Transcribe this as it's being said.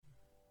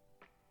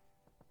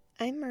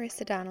I'm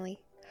Marisa Donnelly,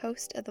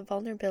 host of the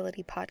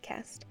Vulnerability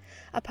Podcast,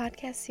 a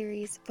podcast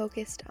series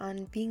focused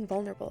on being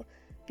vulnerable,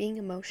 being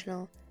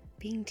emotional,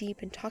 being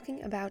deep, and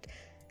talking about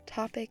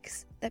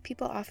topics that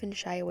people often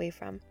shy away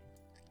from.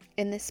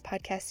 In this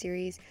podcast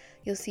series,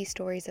 you'll see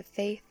stories of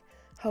faith,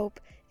 hope,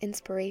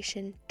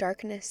 inspiration,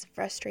 darkness,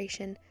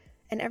 frustration,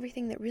 and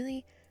everything that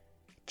really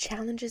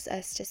challenges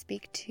us to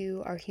speak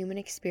to our human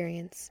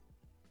experience,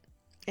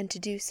 and to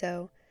do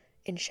so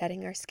in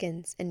shedding our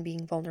skins and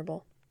being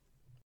vulnerable.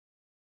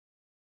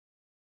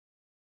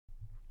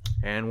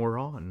 And we're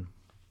on.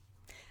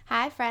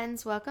 Hi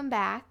friends, welcome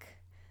back.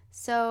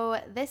 So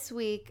this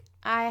week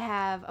I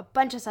have a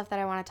bunch of stuff that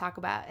I want to talk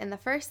about. And the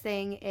first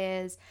thing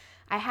is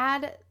I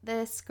had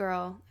this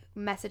girl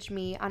message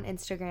me on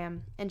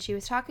Instagram, and she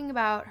was talking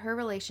about her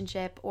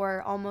relationship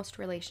or almost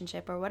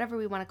relationship or whatever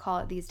we want to call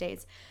it these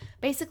days.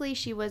 Basically,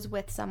 she was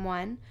with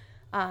someone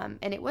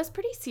and it was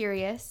pretty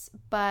serious,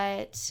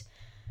 but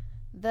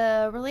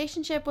the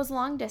relationship was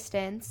long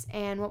distance,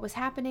 and what was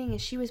happening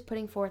is she was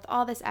putting forth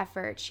all this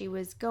effort. She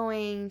was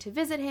going to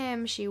visit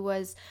him. She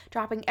was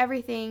dropping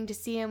everything to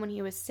see him when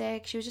he was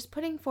sick. She was just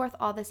putting forth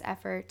all this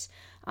effort,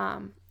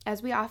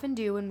 as we often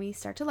do when we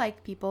start to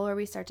like people or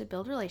we start to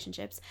build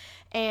relationships.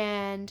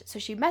 And so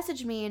she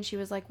messaged me and she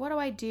was like, what do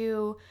I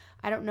do?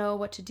 I don't know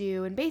what to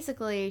do. And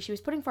basically she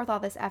was putting forth all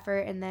this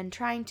effort and then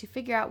trying to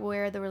figure out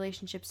where the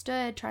relationship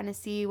stood, trying to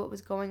see what was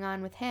going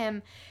on with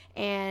him.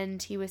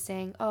 And he was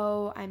saying,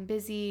 oh, I'm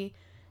busy,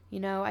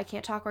 I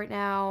can't talk right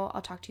now.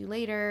 I'll talk to you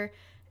later.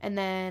 And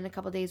then a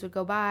couple days would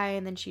go by,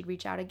 and then she'd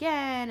reach out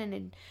again,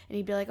 and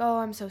he'd be like, oh,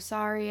 I'm so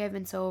sorry. I've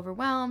been so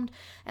overwhelmed.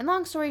 And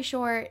long story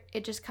short,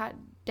 it just got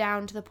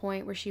down to the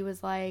point where she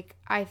was like,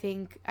 I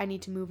think I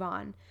need to move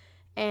on.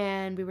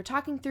 And we were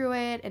talking through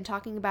it and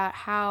talking about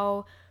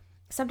how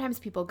sometimes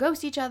people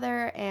ghost each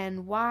other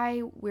and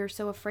why we're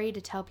so afraid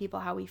to tell people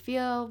how we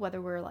feel,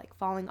 whether we're like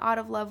falling out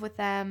of love with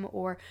them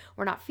or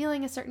we're not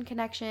feeling a certain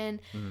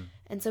connection.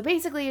 And so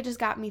basically it just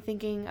got me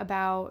thinking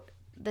about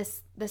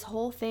this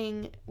whole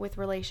thing with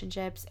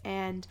relationships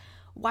and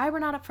why we're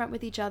not upfront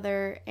with each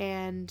other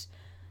and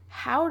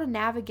how to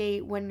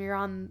navigate when you're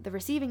on the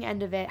receiving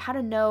end of it, how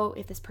to know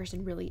if this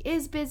person really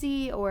is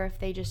busy or if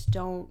they just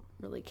don't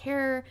really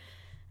care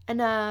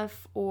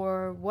enough,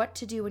 or what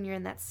to do when you're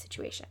in that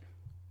situation.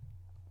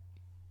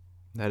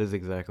 That is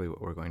exactly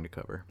what we're going to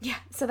cover. Yeah,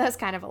 so that's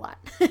kind of a lot.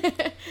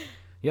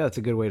 Yeah, that's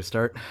a good way to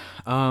start.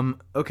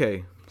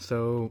 Okay,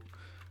 so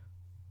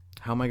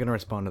how am I going to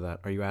respond to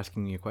that? Are you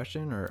asking me a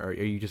question, or are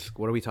you just,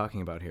 what are we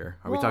talking about here?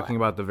 Are we talking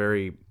about the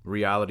very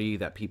reality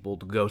that people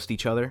ghost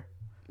each other?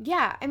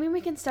 Yeah, I mean, we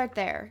can start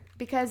there,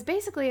 because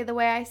basically the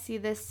way I see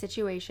this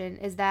situation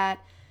is that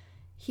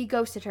he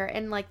ghosted her,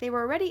 and like they were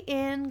already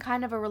in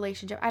kind of a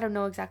relationship. I don't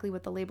know exactly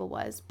what the label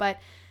was, but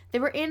they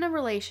were in a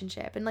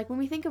relationship. And like when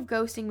we think of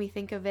ghosting, we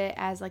think of it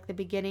as like the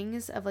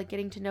beginnings of like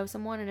getting to know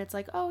someone, and it's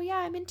like, oh yeah,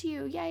 I'm into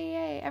you,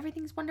 yay,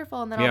 everything's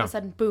wonderful, and then all of a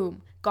sudden,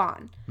 boom,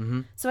 gone.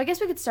 So I guess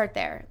we could start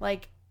there.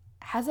 Like,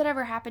 has it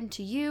ever happened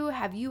to you?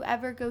 Have you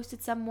ever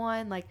ghosted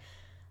someone? Like,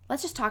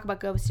 let's just talk about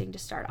ghosting to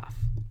start off.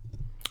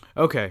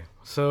 Okay,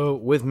 so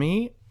with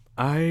me,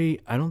 I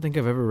don't think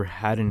I've ever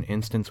had an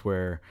instance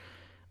where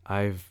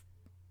I've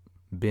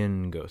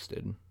been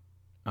ghosted.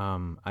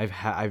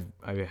 I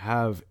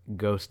have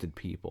ghosted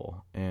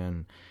people,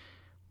 and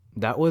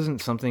that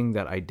wasn't something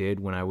that I did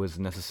when I was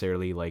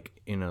necessarily like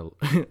in a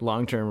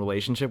long-term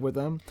relationship with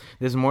them.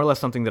 This is more or less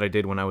something that I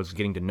did when I was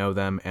getting to know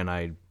them, and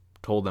I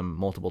told them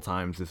multiple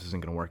times this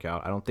isn't going to work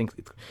out. I don't think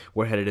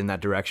we're headed in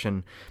that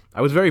direction. I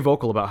was very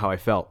vocal about how I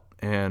felt,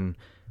 and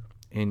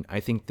I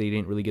think they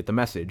didn't really get the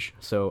message,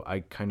 so I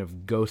kind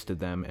of ghosted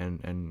them,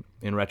 and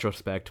in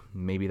retrospect,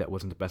 maybe that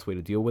wasn't the best way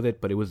to deal with it,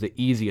 but it was the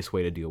easiest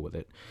way to deal with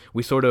it.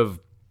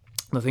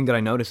 The thing that I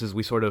noticed is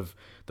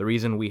the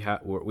reason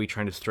we're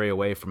trying to stray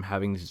away from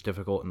having these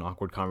difficult and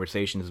awkward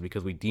conversations is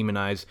because we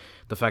demonize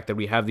the fact that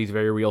we have these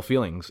very real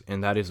feelings,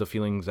 and that is the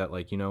feelings that,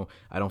 like,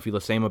 I don't feel the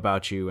same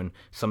about you, and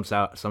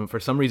for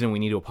some reason we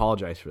need to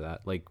apologize for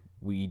that. Like,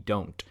 we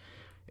don't.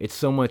 It's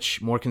so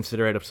much more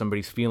considerate of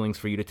somebody's feelings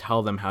for you to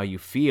tell them how you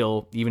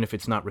feel, even if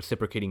it's not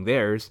reciprocating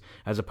theirs,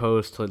 as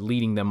opposed to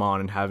leading them on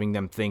and having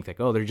them think like,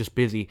 oh, they're just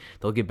busy,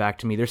 they'll get back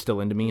to me, they're still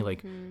into me.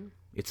 Like,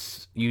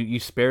 it's you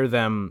spare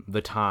them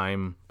the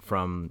time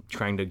from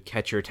trying to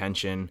catch your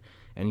attention,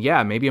 and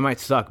yeah, maybe it might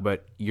suck,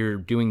 but you're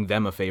doing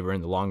them a favor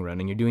in the long run,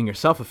 and you're doing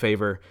yourself a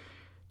favor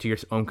to your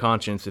own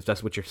conscience if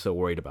that's what you're so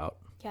worried about.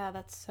 Yeah,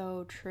 that's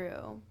so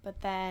true.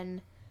 But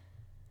then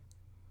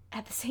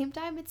at the same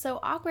time, it's so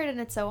awkward and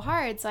it's so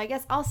hard. So I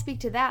guess I'll speak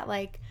to that.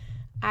 Like,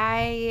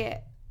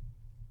 I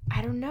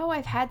don't know.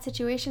 I've had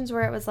situations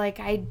where it was like,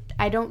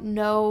 I don't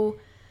know.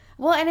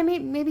 Well, and I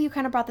mean, maybe you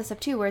kind of brought this up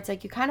too, where it's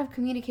like you kind of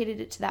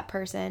communicated it to that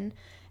person.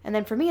 And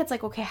then for me, it's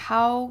like, okay,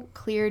 how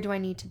clear do I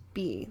need to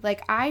be?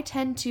 Like, I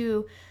tend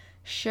to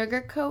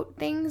sugarcoat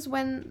things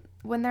when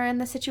they're in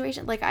the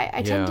situation. Like,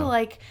 I tend to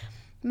like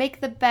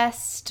make the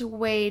best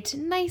way to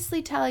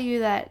nicely tell you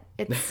that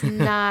it's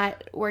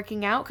not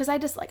working out, because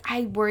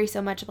I worry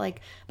so much like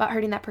about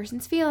hurting that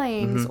person's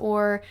feelings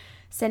or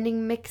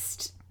sending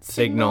mixed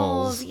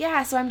signals.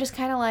 Yeah, so I'm just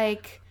kind of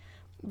like,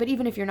 but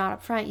even if you're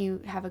not upfront,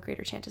 you have a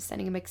greater chance of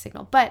sending a mixed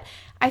signal. But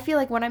I feel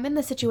like when I'm in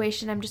the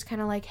situation, I'm just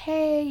kind of like,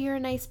 hey, you're a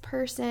nice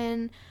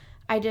person.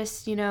 I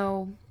just,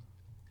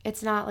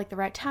 it's not like the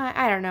right time.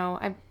 I don't know.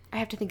 I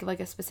have to think of like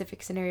a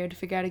specific scenario to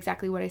figure out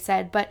exactly what I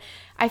said. But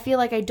I feel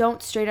like I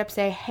don't straight up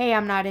say, hey,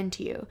 I'm not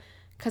into you.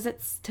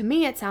 Because to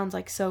me, it sounds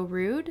like so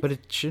rude. But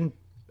it shouldn't.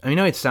 I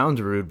know it sounds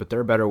rude, but there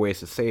are better ways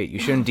to say it. You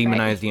shouldn't demonize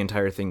Right. the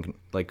entire thing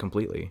like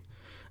completely.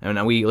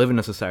 And we live in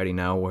a society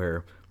now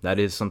where that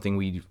is something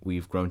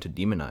we've grown to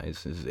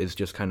demonize. Is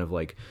just kind of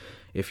like,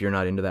 if you're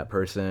not into that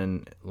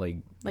person, like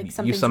you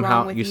something's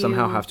wrong with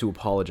somehow you. have to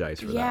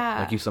apologize for that.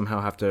 Like you somehow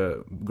have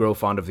to grow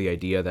fond of the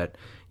idea that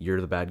you're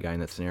the bad guy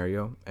in that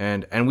scenario.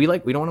 And we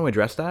don't want to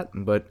address that,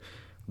 but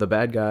the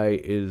bad guy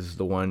is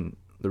the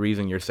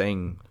reason you're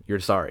saying you're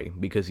sorry,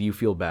 because you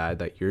feel bad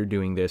that you're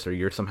doing this or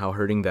you're somehow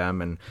hurting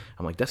them. And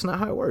I'm like, that's not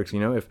how it works.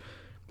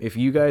 If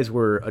you guys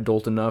were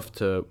adult enough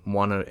to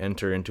want to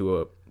enter into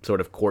a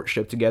sort of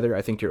courtship together,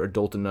 I think you're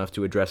adult enough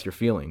to address your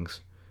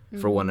feelings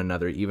for one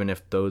another, even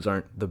if those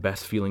aren't the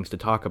best feelings to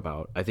talk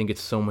about. I think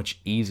it's so much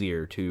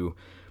easier to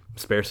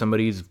spare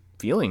somebody's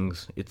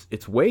feelings.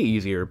 It's way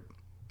easier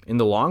in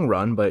the long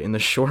run, but in the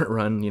short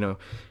run,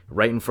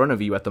 right in front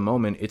of you at the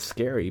moment, it's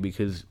scary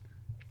because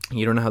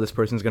you don't know how this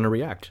person's going to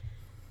react.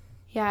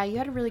 Yeah, you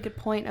had a really good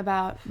point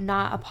about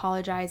not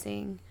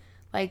apologizing.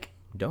 Like,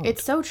 Don't.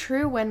 It's so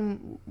true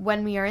when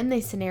we are in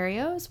these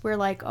scenarios. We're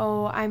like,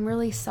 oh, I'm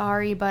really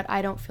sorry, but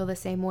I don't feel the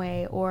same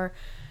way. Or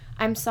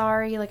I'm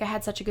sorry, like I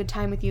had such a good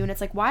time with you. And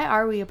it's like, why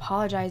are we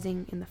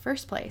apologizing in the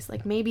first place?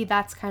 Like maybe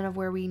that's kind of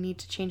where we need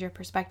to change our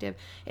perspective.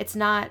 It's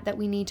not that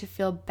we need to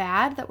feel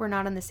bad that we're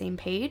not on the same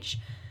page.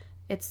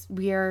 It's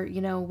we're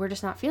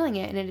just not feeling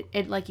it. And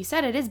it like you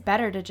said, it is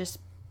better to just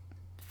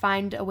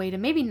find a way to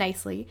maybe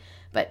nicely,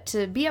 but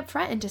to be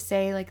upfront and to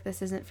say like,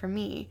 this isn't for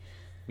me.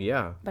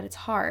 Yeah. But it's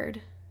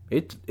hard.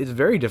 It's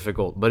very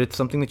difficult, but it's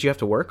something that you have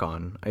to work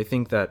on. I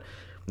think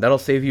that'll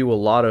save you a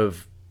lot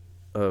of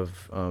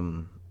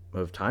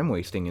time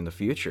wasting in the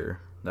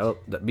future.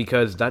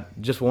 Because that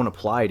just won't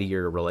apply to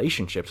your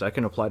relationships. That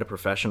can apply to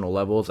professional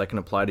levels. That can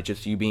apply to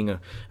just you being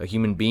a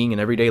human being in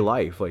everyday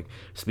life, like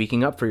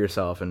speaking up for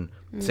yourself and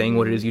saying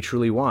what it is you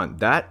truly want.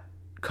 That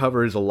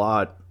covers a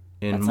lot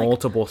in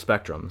multiple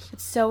spectrums.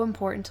 It's so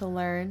important to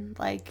learn,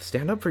 like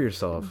stand up for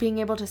yourself. Being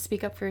able to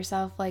speak up for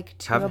yourself, like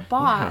to a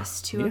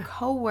boss, to a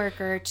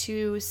coworker,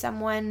 to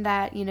someone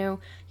that you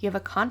have a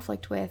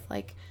conflict with,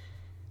 like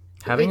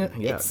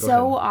it's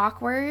so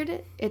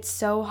awkward, it's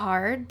so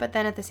hard, but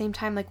then at the same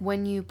time, like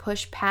when you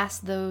push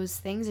past those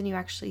things and you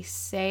actually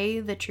say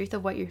the truth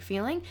of what you're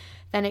feeling,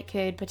 then it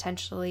could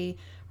potentially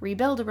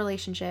rebuild a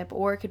relationship,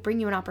 or it could bring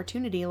you an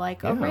opportunity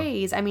like a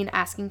raise. I mean,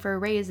 asking for a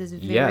raise is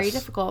very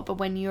difficult, but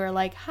when you're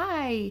like,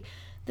 hi,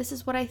 this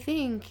is what I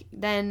think,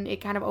 then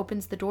it kind of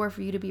opens the door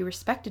for you to be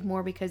respected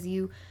more because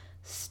you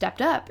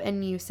stepped up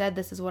and you said,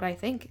 this is what I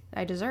think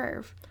I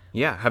deserve.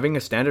 Yeah, having a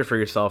standard for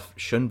yourself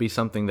shouldn't be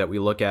something that we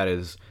look at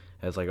as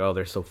like, oh,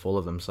 they're so full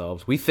of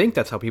themselves. We think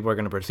that's how people are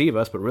going to perceive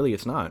us, but really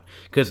it's not.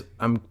 Because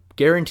I'm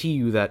guarantee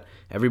you that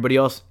everybody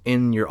else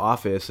in your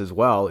office as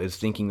well is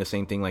thinking the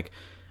same thing, like,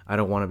 I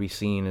don't want to be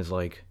seen as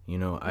like,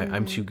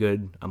 I'm too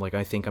good.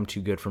 I think I'm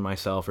too good for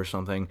myself or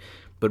something.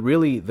 But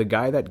really, the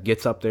guy that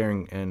gets up there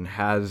and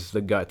has the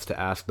guts to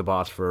ask the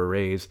boss for a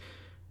raise,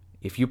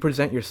 if you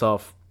present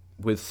yourself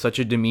with such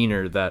a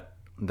demeanor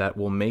that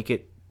will make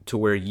it to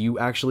where you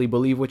actually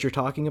believe what you're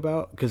talking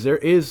about, because there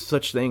is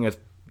such thing as,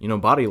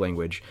 body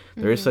language.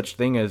 There is such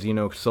thing as,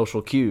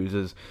 social cues.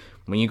 Is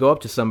when you go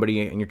up to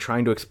somebody and you're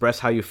trying to express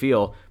how you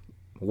feel,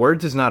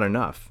 words is not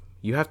enough.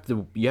 You have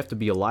to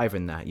be alive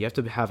in that. You have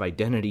to have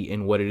identity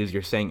in what it is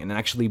you're saying and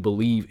actually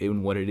believe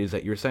in what it is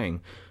that you're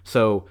saying.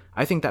 So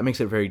I think that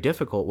makes it very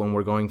difficult when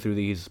we're going through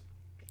these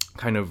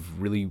kind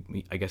of really,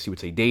 I guess you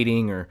would say,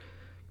 dating or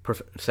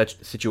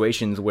such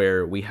situations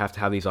where we have to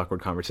have these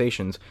awkward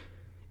conversations.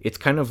 It's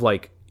kind of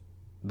like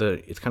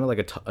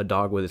a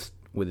dog with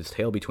its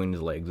tail between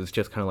his legs. It's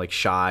just kind of like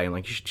shy and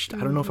like, I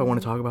don't know if I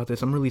want to talk about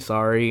this. I'm really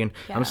sorry, and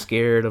I'm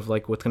scared of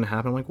like what's going to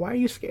happen. I'm like, why are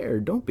you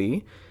scared? Don't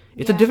be.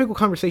 It's a difficult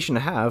conversation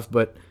to have,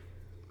 but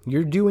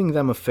you're doing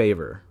them a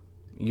favor.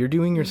 You're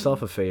doing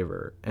yourself a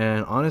favor.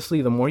 And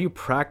honestly, the more you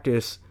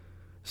practice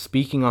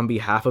speaking on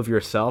behalf of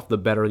yourself, the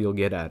better you'll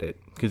get at it.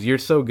 Because you're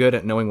so good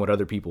at knowing what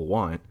other people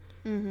want.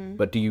 Mm-hmm.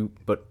 But you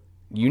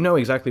know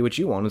exactly what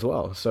you want as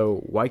well.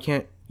 So why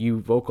can't you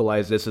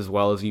vocalize this as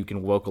well as you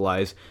can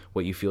vocalize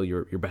what you feel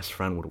your best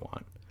friend would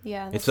want?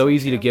 Yeah, it's so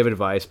easy to give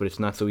advice, but it's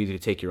not so easy to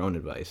take your own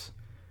advice.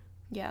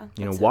 Yeah,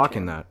 walk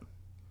in that.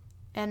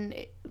 And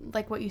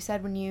like what you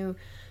said, when you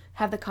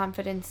have the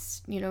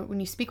confidence,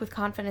 when you speak with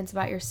confidence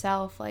about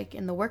yourself, like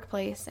in the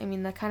workplace, I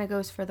mean, that kind of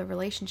goes for the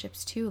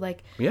relationships too.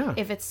 Like,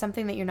 if it's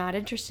something that you're not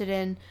interested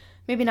in,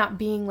 maybe not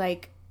being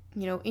like,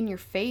 in your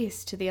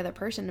face to the other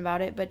person about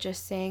it, but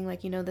just saying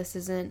like, this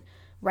isn't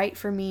right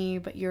for me,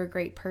 but you're a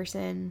great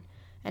person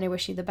and I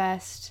wish you the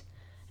best.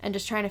 And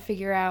just trying to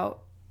figure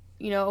out,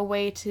 a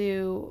way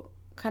to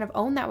kind of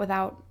own that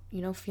without,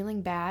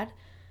 feeling bad.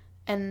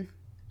 And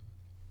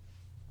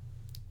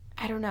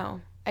I don't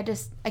know.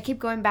 I keep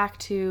going back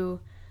to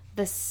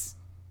this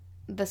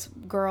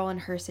girl and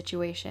her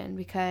situation,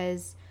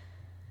 because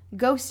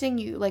ghosting,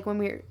 you, like,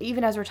 when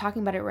even as we're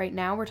talking about it right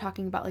now, we're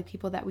talking about like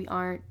people that we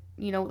aren't,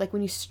 like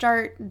when you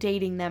start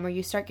dating them or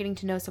you start getting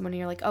to know someone and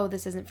you're like, oh,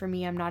 this isn't for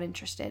me, I'm not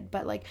interested.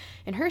 But like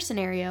in her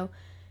scenario,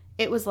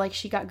 it was like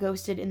she got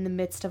ghosted in the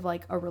midst of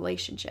like a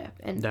relationship,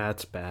 and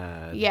that's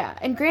bad. Yeah,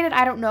 and granted,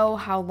 I don't know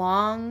how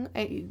long.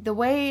 The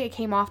way it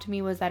came off to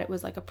me was that it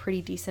was like a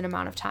pretty decent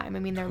amount of time. I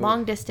mean, they're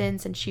long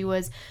distance, and she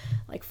was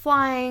like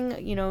flying,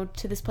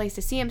 to this place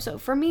to see him. So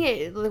for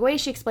me, the way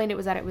she explained it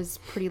was that it was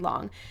pretty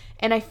long.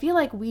 And I feel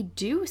like we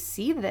do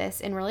see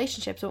this in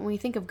relationships. But when we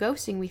think of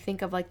ghosting, we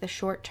think of like the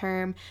short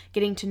term,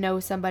 getting to know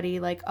somebody,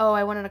 like, oh,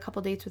 I went on a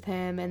couple dates with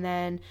him, and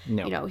then,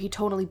 he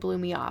totally blew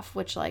me off,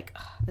 which, like,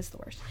 this is the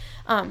worst.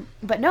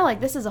 But no,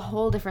 like, this is a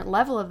whole different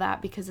level of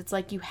that, because it's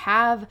like you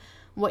have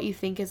what you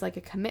think is like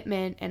a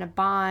commitment and a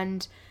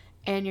bond,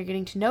 and you're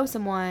getting to know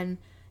someone,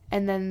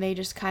 and then they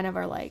just kind of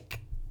are like,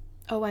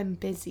 oh, I'm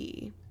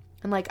busy.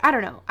 And like, I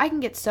don't know, I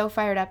can get so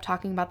fired up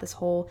talking about this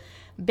whole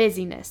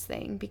busyness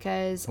thing,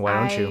 because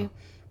why don't you?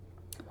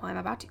 Well, I'm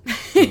about to.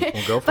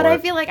 We'll go for but it. I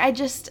feel like I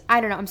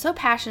don't know, I'm so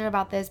passionate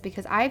about this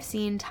because I've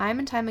seen time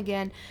and time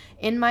again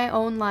in my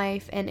own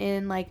life and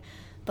in like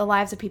the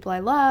lives of people I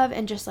love,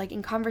 and just like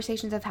in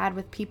conversations I've had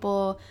with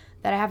people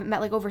that I haven't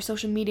met, like over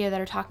social media,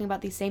 that are talking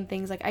about these same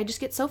things. Like, I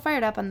just get so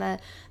fired up on the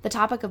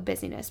topic of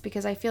busyness,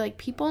 because I feel like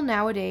people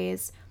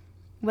nowadays,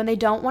 when they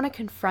don't want to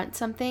confront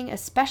something,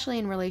 especially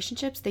in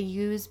relationships, they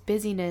use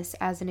busyness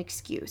as an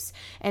excuse.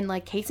 And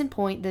like, case in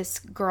point, this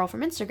girl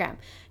from Instagram,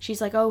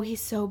 she's like, oh,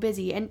 he's so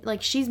busy. And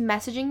like, she's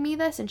messaging me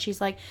this, and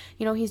she's like,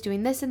 he's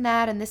doing this and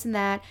that and this and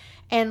that.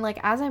 And like,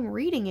 as I'm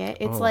reading it,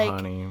 it's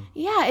honey.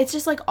 Yeah, it's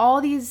just like all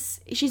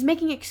these, she's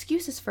making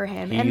excuses for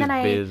him. He's and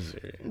then busy.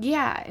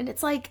 Yeah. And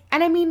it's like,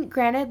 and I mean,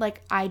 granted,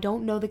 like, I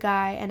don't know the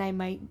guy, and I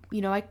might,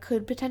 I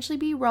could potentially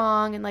be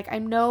wrong. And like, I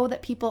know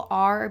that people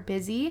are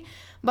busy,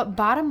 but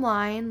bottom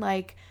line,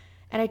 like,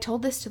 and I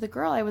told this to the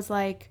girl, I was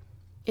like,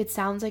 it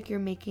sounds like you're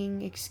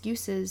making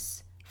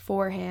excuses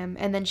for him.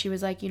 And then she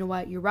was like, you know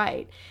what, you're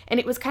right. And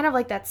it was kind of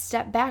like that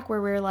step back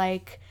where we're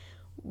like,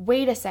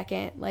 wait a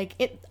second. Like,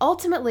 it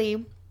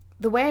ultimately,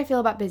 the way I feel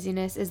about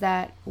busyness is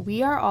that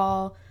we are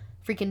all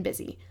freaking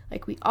busy.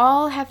 Like, we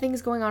all have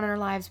things going on in our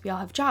lives. We all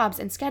have jobs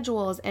and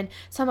schedules, and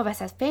some of us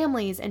have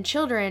families and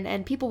children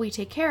and people we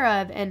take care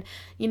of, and,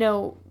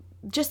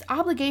 just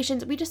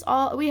obligations.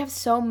 We have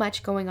so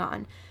much going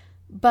on.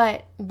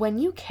 But when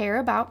you care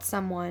about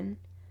someone,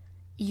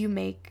 you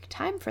make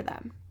time for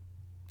them.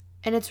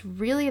 And it's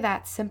really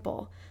that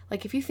simple.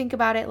 Like, if you think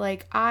about it,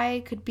 like,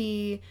 I could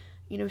be,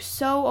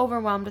 so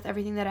overwhelmed with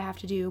everything that I have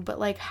to do, but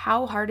like,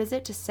 how hard is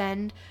it to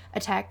send a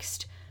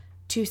text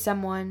to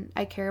someone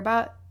I care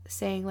about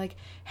saying like,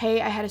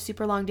 hey, I had a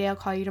super long day, I'll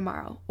call you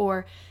tomorrow.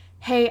 Or,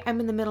 hey, I'm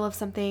in the middle of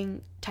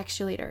something, text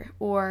you later.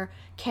 Or,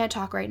 can't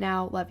talk right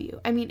now, love you.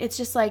 I mean, it's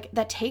just like,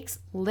 that takes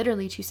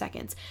literally 2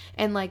 seconds.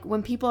 And like,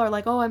 when people are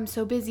like, oh, I'm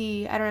so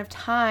busy, I don't have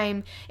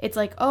time, it's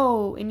like,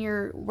 oh, in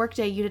your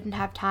workday, you didn't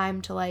have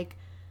time to like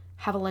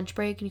have a lunch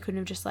break, and you couldn't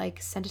have just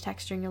like sent a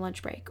text during your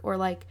lunch break. Or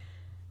like,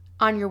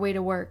 on your way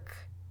to work,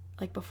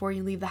 like before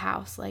you leave the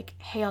house, like,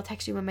 hey, I'll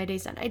text you when my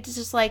day's done. It's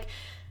just like,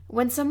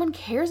 when someone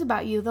cares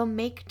about you, they'll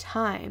make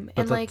time.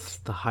 But and like, that's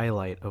the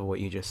highlight of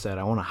what you just said.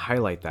 I want to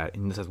highlight that.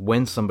 And this is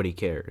when somebody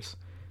cares.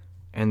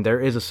 And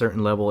there is a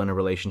certain level in a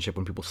relationship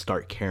when people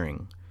start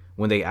caring,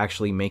 when they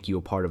actually make you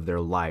a part of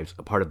their lives,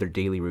 a part of their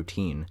daily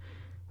routine.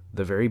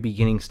 The very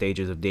beginning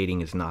stages of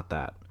dating is not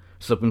that.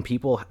 So when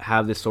people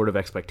have this sort of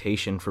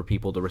expectation for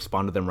people to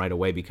respond to them right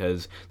away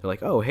because they're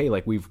like, oh, hey,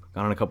 like, we've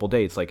gone on a couple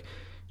dates, like,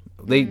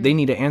 they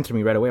need to answer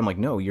me right away. I'm like,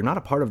 no, you're not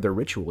a part of their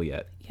ritual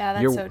yet. Yeah,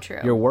 that's so true.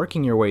 You're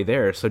working your way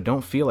there, so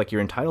don't feel like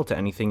you're entitled to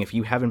anything if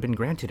you haven't been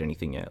granted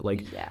anything yet.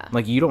 Like,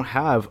 like you don't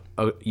have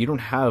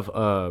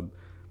a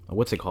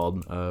what's it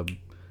called?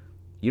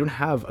 You don't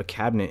have a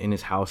cabinet in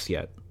his house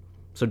yet,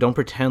 so don't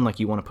pretend like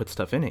you want to put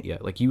stuff in it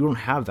yet. Like, you don't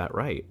have that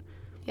right.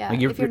 Yeah,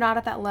 like, if you're not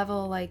at that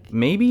level, like,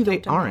 maybe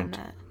they aren't.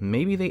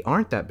 Maybe they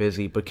aren't that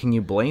busy, but can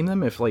you blame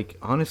them if, like,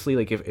 honestly,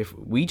 like, if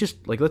we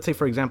just, like, let's say,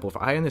 for example, if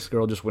I and this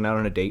girl just went out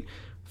on a date,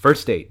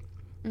 first date,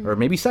 or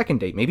maybe second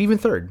date, maybe even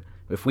third,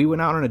 if we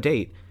went out on a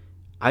date,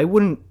 I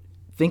wouldn't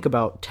think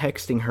about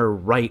texting her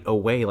right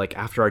away, like,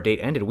 after our date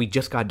ended. We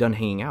just got done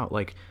hanging out.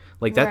 Like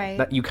that, right.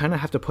 that you kind of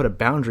have to put a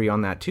boundary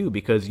on that, too,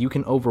 because you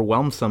can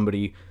overwhelm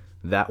somebody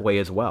that way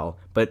as well.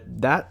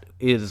 But that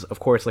is, of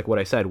course, like what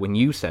I said, when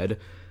you said,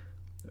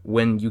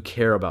 when you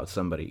care about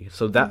somebody.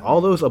 So that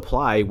all those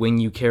apply when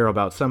you care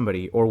about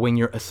somebody, or when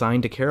you're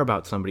assigned to care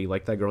about somebody,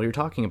 like that girl you're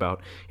talking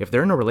about. If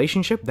they're in a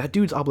relationship, that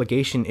dude's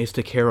obligation is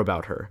to care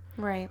about her.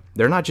 Right.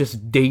 They're not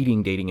just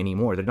dating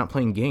anymore. They're not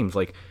playing games.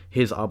 Like,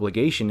 his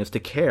obligation is to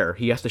care.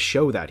 He has to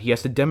show that. He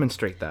has to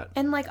demonstrate that.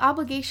 And like,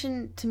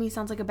 obligation to me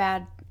sounds like a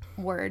bad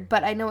word,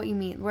 but I know what you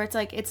mean, where it's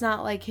like, it's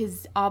not like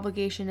his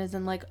obligation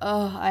isn't like,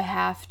 oh, I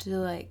have to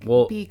like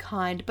be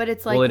kind, but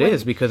it's like, well, it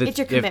is, because it's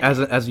your if,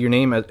 commitment. as your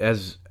name,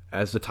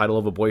 as the title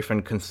of a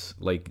boyfriend,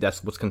 like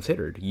that's what's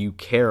considered. You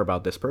care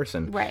about this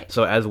person. Right.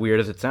 So as weird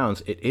as it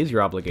sounds, it is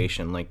your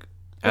obligation. Like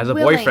as a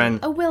willing, boyfriend,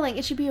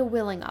 it should be a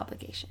willing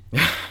obligation.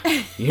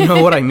 You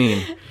know what I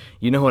mean.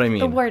 You know what I mean.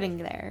 The wording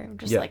there,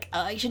 just like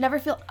you should never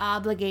feel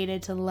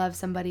obligated to love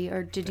somebody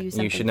or to do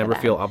something. You should never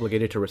feel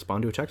obligated to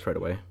respond to a text right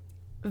away.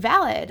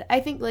 Valid. I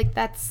think like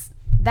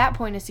that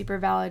point is super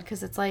valid,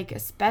 because it's like,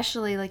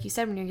 especially like you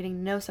said, when you're getting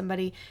to know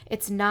somebody,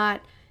 it's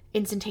not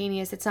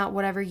instantaneous. It's not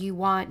whatever you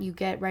want you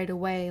get right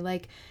away.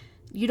 Like,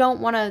 you don't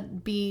want to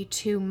be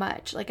too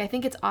much. Like, I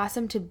think it's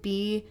awesome to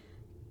be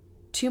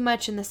too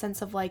much in the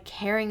sense of like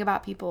caring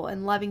about people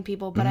and loving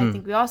people, but I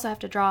think we also have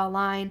to draw a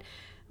line,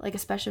 like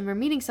especially when we're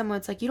meeting someone.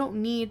 It's like you don't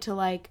need to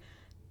like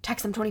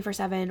text them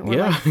 24/7 or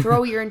like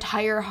throw your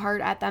entire heart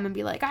at them and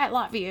be like, I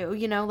love you,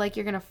 you know, like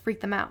you're gonna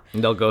freak them out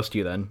and they'll ghost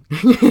you then.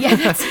 Yeah,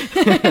 that's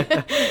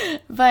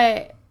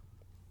but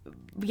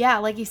yeah,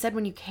 like you said,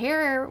 when you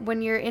care,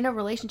 when you're in a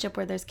relationship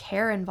where there's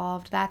care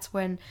involved, that's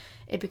when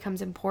it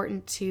becomes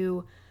important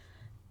to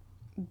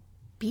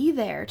be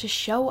there, to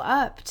show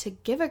up, to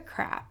give a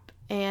crap.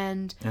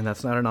 And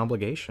that's not an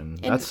obligation.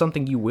 That's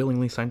something you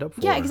willingly signed up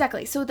for. Yeah,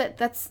 exactly. So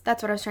that's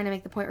what I was trying to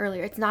make the point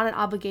earlier. It's not an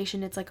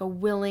obligation. It's like a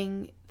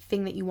willing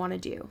thing that you want to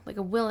do. Like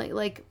a willing,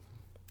 like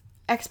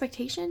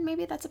expectation,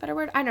 maybe that's a better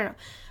word. I don't know.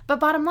 But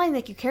bottom line,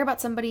 like you care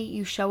about somebody,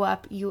 you show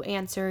up, you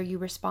answer, you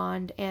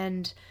respond,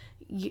 and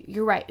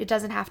you're right. It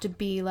doesn't have to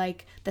be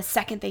like the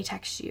second they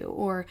text you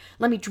or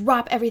let me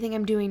drop everything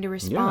I'm doing to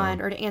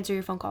respond or to answer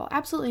your phone call.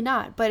 Absolutely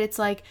not. But it's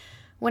like,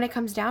 when it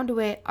comes down to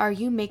it, are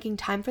you making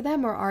time for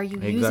them, or are you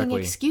using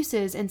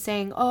excuses and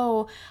saying,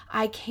 oh,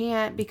 I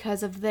can't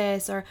because of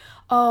this, or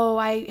oh,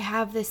 I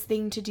have this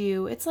thing to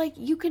do? It's like,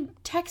 you can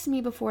text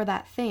me before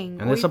that thing.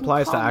 And this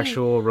applies to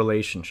actual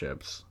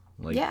relationships.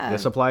 Like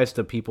this applies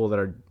to people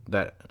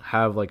that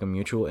have like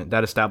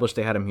that established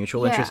they had a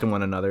mutual interest in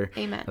one another.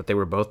 Amen. That they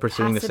were both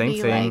pursuing the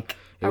same thing. Like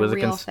it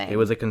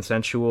was a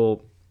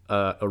consensual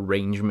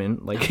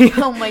arrangement. Like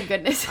oh my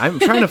goodness. I'm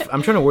trying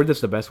to word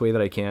this the best way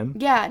that I can.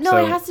 Yeah, no,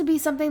 it has to be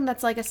something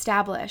that's like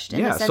established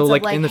in the sense so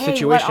like, of like, in the hey,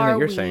 situation what that are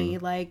you're we? saying,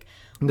 Like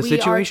the we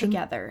situation are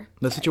together.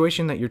 The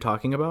situation that you're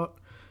talking about,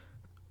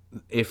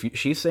 if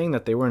she's saying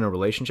that they were in a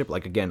relationship,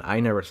 like again, I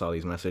never saw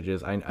these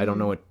messages. I don't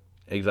know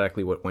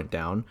exactly what went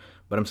down,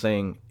 but I'm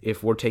saying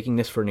if we're taking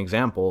this for an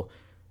example,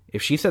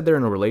 if she said they're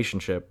in a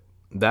relationship,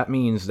 that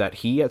means that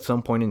he at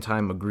some point in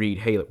time agreed,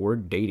 hey, we're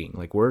dating,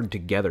 like we're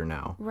together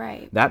now.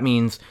 Right. That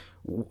means,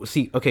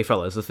 see, okay,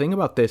 fellas, the thing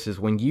about this is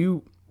when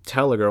you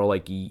tell a girl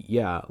like,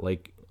 yeah,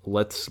 like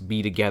let's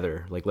be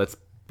together, like let's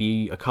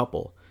be a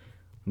couple,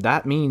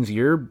 that means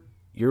you're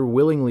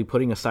willingly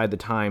putting aside the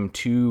time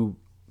to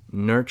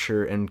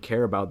nurture and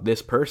care about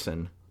this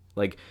person,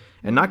 like,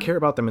 and not care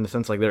about them in the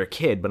sense like they're a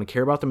kid, but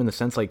care about them in the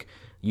sense like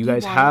you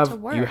guys have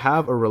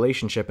a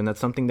relationship, and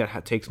that's something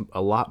that takes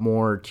a lot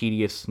more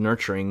tedious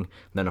nurturing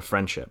than a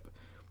friendship.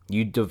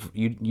 You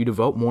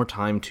devote more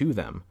time to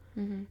them.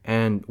 Mm-hmm.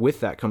 And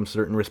with that comes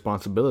certain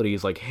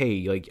responsibilities, like,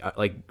 hey,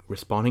 like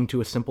responding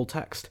to a simple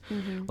text.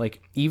 Mm-hmm.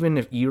 Like even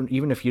if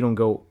you don't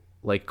go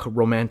like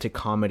romantic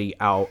comedy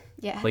out,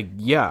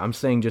 I'm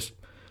saying just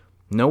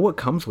know what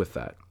comes with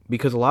that,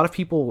 because a lot of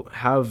people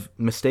have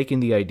mistaken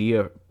the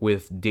idea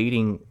with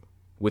dating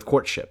with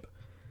courtship,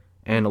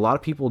 and a lot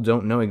of people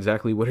don't know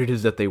exactly what it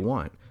is that they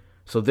want.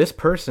 So this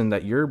person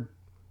that you're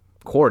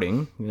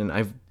courting, and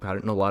I've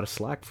gotten a lot of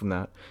slack from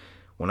that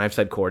when I've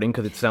said courting,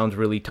 because it sounds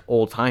really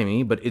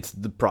old-timey, but it's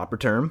the proper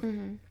term.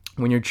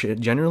 Mm-hmm. When you're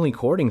generally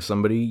courting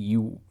somebody,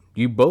 you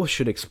both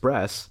should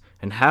express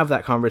and have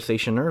that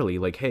conversation early,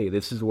 like, hey,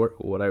 this is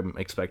what I'm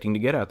expecting to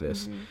get at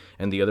this. Mm-hmm.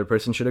 And the other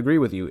person should agree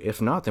with you.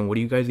 If not, then what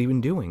are you guys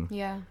even doing?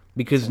 Yeah.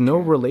 Because no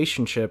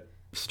relationship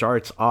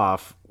starts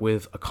off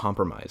with a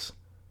compromise.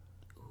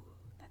 Ooh,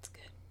 that's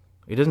good.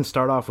 It doesn't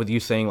start off with you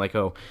saying like,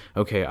 oh,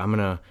 okay, I'm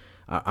going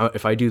to,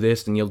 if I do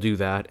this, then you'll do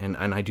that, and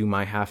I do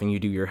my half and you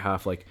do your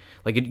half.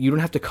 You don't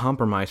have to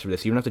compromise for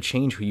this. You don't have to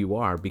change who you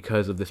are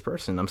because of this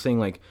person. I'm saying,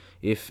 like,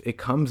 if it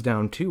comes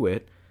down to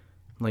it,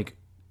 like,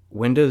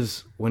 when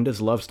does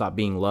love stop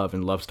being love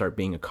and love start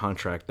being a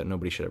contract that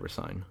nobody should ever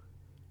sign?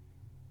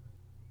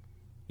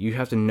 You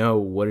have to know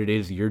what it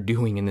is you're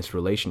doing in this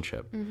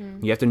relationship.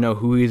 Mm-hmm. You have to know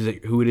who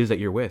it is that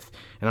you're with.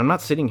 And I'm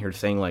not sitting here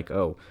saying like,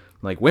 oh,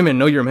 like women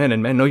know your men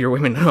and men know your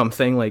women. No, I'm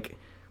saying like,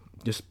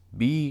 just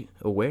be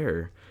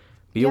aware.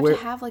 You have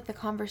to have like the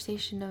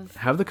conversation of...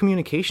 Have the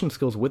communication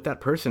skills with that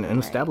person and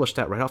establish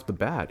that right off the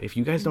bat. If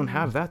you guys don't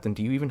have that, then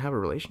do you even have a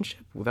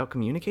relationship without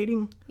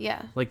communicating?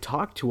 Yeah. Like,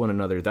 talk to one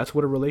another. That's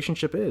what a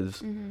relationship is.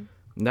 Mm-hmm.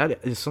 And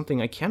that is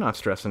something I cannot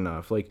stress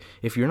enough. Like,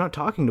 if you're not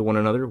talking to one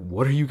another,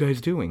 what are you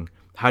guys doing?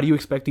 How do you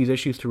expect these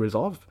issues to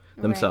resolve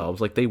themselves?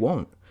 Like, they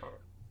won't.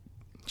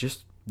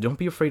 Just don't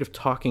be afraid of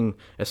talking,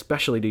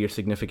 especially to your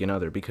significant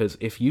other, because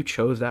if you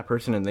chose that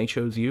person and they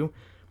chose you,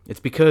 it's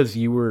because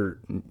you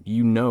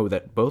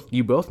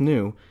both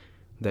knew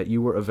that you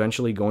were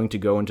eventually going to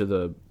go into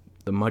the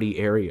muddy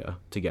area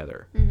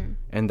together. Mm-hmm.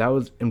 And that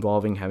was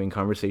involving having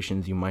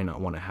conversations you might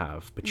not want to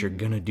have, but you're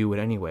going to do it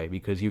anyway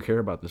because you care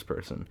about this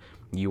person.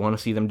 You want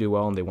to see them do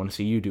well and they want to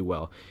see you do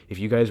well. If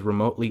you guys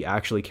remotely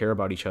actually care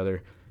about each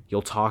other,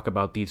 you'll talk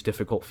about these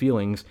difficult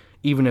feelings,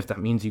 even if that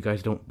means you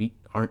guys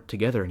aren't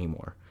together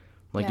anymore.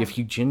 Like, if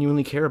you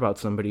genuinely care about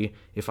somebody,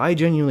 if I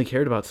genuinely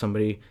cared about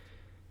somebody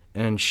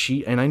and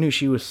I knew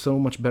she was so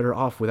much better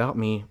off without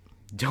me,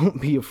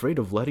 don't be afraid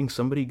of letting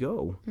somebody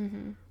go.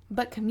 Mm-hmm.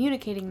 But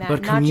communicating that,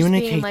 but not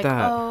communicate just being like,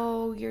 that.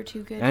 oh, you're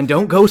too good and for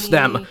don't ghost me.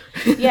 them.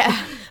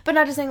 Yeah, but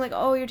not just saying like,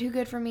 oh, you're too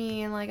good for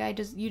me, and like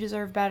you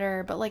deserve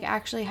better. But like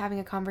actually having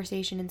a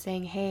conversation and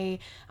saying, hey,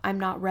 I'm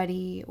not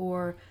ready,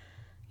 or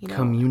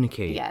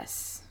communicate.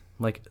 Yes.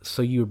 Like,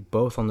 so you're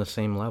both on the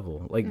same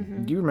level. Like,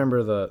 do you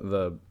remember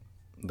the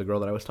girl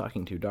that I was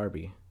talking to,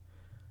 Darby?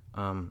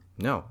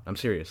 No, I'm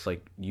serious.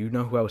 Like, you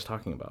know who I was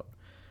talking about.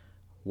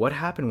 What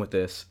happened with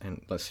this,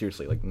 and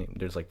seriously, like,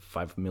 there's like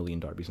 5 million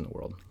Darbys in the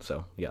world,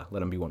 so yeah,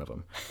 let him be one of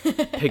them.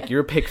 Pick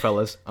your pick,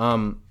 fellas.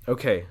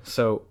 Okay,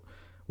 so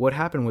what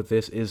happened with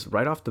this is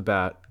right off the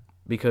bat,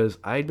 because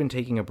I'd been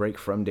taking a break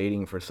from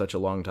dating for such a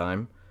long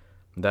time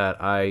that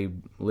I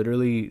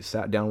literally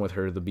sat down with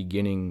her the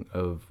beginning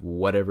of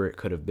whatever it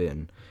could have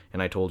been,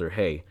 and I told her,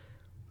 hey,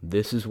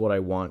 this is what I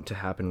want to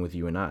happen with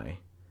you and I.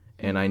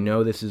 And I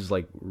know this is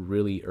like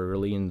really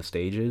early in the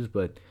stages,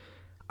 but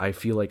I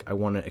feel like I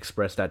want to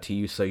express that to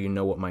you so you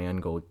know what my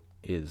end goal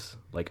is.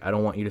 Like, I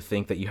don't want you to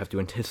think that you have to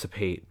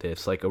anticipate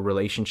this. Like, a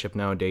relationship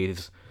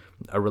nowadays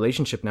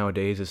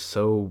is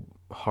so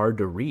hard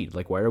to read.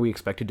 Like, why are we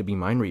expected to be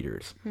mind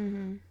readers?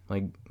 Mm-hmm.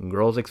 Like,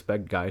 girls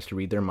expect guys to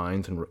read their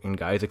minds, and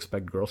guys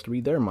expect girls to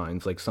read their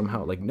minds. Like,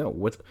 somehow, like, no,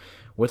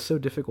 what's so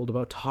difficult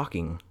about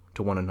talking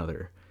to one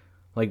another?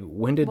 Like,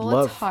 when did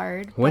love? It's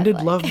hard. When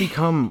did love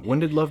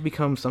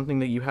become something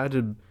that you had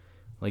to,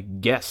 like,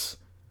 guess?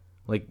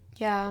 Like,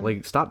 yeah.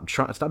 Like, stop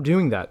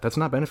doing that. That's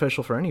not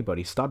beneficial for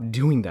anybody. Stop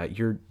doing that.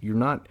 You're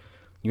not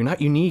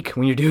unique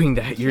when you're doing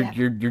that.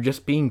 You're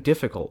just being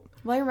difficult.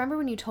 Well, I remember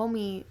when you told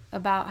me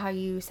about how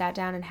you sat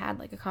down and had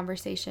like a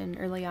conversation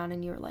early on,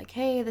 and you were like,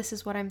 hey, this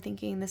is what I'm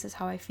thinking, this is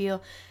how I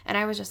feel. And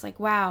I was just like,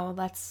 wow,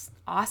 that's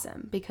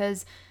awesome,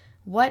 because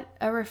what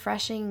a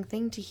refreshing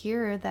thing to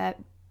hear that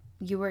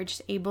you were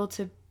just able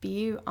to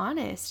be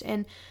honest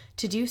and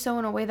to do so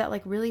in a way that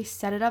like really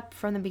set it up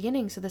from the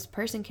beginning, so this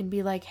person can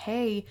be like,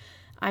 hey,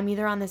 I'm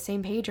either on the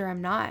same page or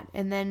I'm not.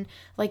 And then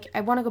like,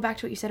 I want to go back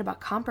to what you said about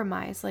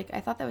compromise. Like, I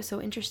thought that was so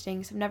interesting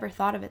because I've never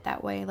thought of it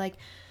that way. Like,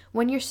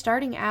 when you're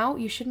starting out,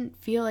 you shouldn't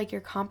feel like you're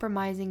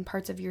compromising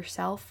parts of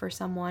yourself for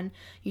someone.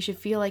 You should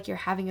feel like you're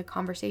having a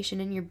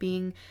conversation and you're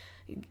being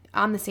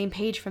on the same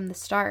page from the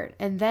start.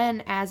 And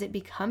then as it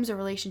becomes a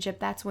relationship,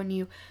 that's when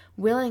you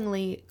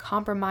willingly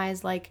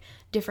compromise like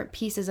different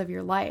pieces of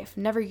your life.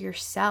 Never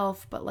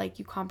yourself, but like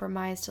you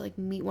compromise to like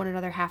meet one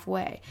another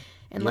halfway.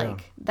 And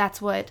like,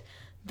 that's what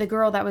the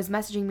girl that was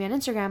messaging me on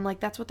Instagram, like,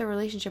 that's what the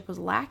relationship was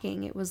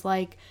lacking. It was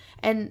like,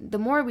 and the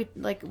more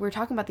we're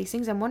talking about these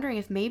things, I'm wondering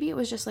if maybe it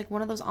was just like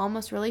one of those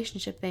almost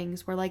relationship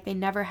things where like they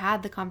never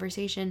had the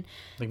conversation.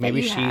 Like,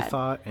 maybe she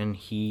thought and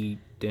he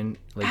didn't.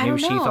 Like, maybe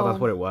she thought that's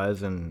what it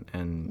was,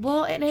 and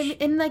well,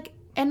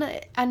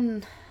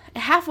 and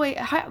halfway,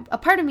 a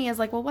part of me is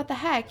like, well, what the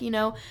heck,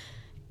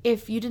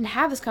 if you didn't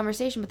have this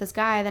conversation with this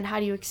guy, then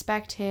how do you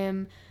expect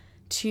him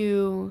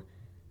to,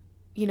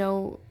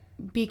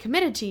 be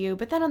committed to you?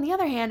 But then on the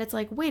other hand, it's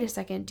like, wait a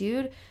second,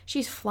 dude,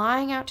 she's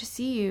flying out to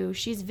see you,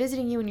 she's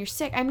visiting you when you're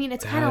sick. I mean,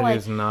 it's kind of like,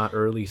 that is not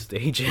early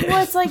stages.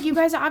 Well, it's like you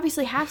guys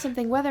obviously have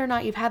something, whether or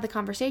not you've had the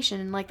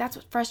conversation. And like, that's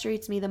what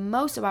frustrates me the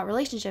most about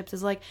relationships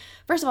is like,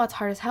 first of all, it's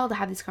hard as hell to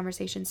have these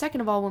conversations. Second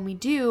of all, when we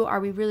do,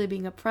 are we really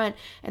being upfront?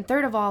 And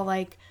third of all,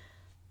 like,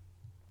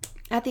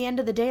 at the end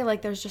of the day,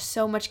 like, there's just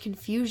so much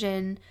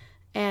confusion,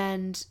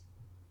 and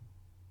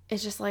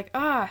it's just like,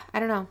 I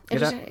don't know.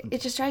 It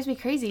just drives me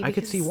crazy. I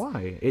could see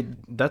why.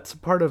 That's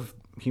part of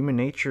human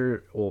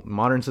nature, well,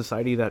 modern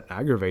society, that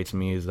aggravates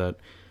me, is that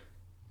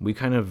we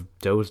kind of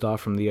dozed off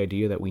from the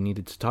idea that we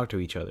needed to talk to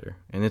each other.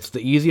 And it's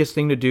the easiest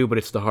thing to do, but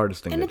it's the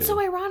hardest thing to do. And it's so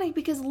ironic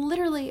because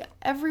literally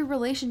every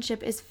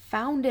relationship is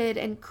founded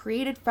and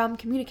created from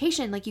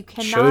communication. Like, you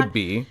cannot... Should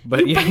be,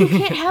 but... you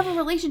can't have a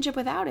relationship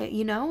without it,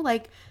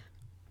 Like,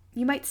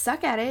 you might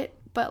suck at it,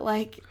 but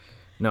like...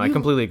 No, I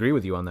completely agree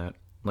with you on that.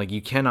 Like,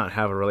 you cannot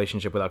have a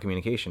relationship without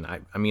communication.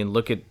 I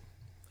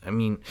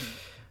mean,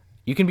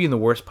 you can be in the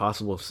worst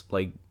possible,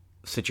 like,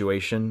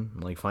 situation,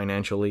 like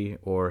financially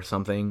or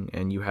something,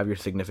 and you have your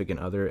significant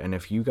other, and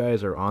if you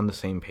guys are on the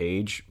same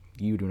page,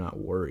 you do not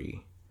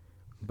worry.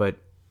 But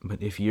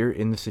if you're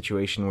in the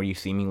situation where you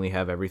seemingly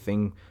have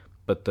everything,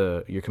 but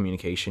your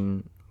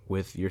communication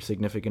with your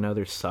significant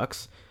other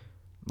sucks,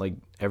 like,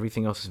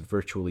 everything else is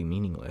virtually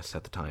meaningless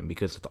at the time,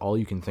 because it's all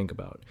you can think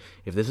about.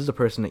 If this is a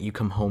person that you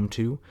come home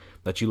to,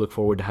 that you look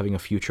forward to having a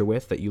future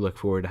with, that you look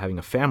forward to having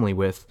a family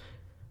with,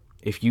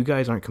 if you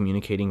guys aren't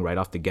communicating right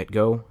off the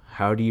get-go,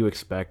 how do you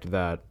expect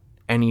that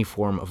any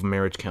form of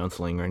marriage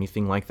counseling or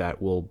anything like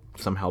that will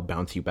somehow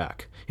bounce you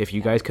back? If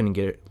you guys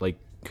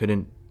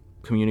couldn't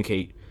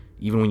communicate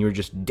even when you were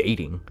just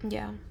dating.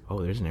 Yeah.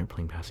 Oh, there's an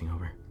airplane passing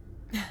over.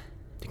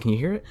 Can you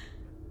hear it?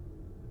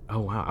 Oh,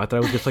 wow. I thought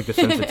it was just like the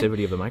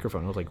sensitivity of the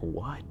microphone. I was like,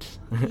 what?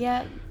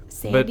 Yeah,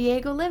 San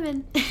Diego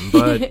living.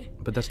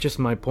 but that's just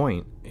my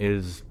point,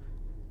 is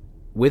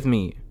with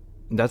me,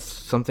 that's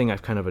something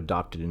I've kind of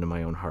adopted into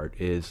my own heart,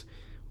 is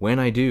when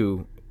I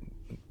do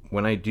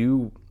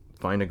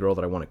find a girl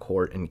that I want to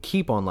court, and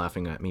keep on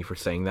laughing at me for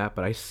saying that,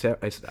 but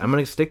I'm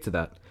going to stick to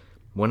that.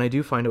 When I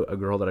do find a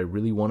girl that I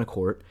really want to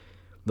court,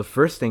 the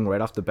first thing right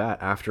off the bat,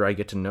 after I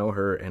get to know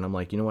her and I'm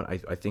like, you know what,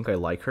 I think I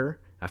like her,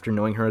 after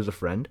knowing her as a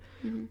friend,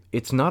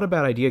 it's not a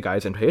bad idea,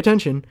 guys, and pay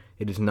attention,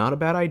 it is not a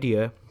bad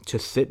idea to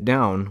sit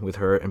down with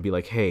her and be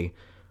like, hey,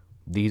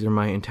 these are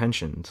my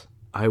intentions.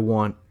 I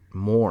want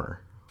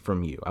more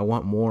from you. I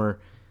want more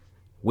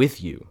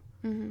with you.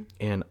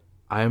 And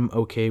I'm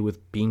okay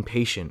with being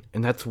patient.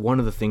 And that's one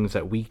of the things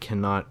that we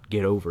cannot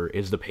get over,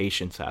 is the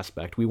patience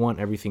aspect. We want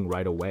everything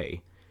right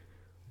away.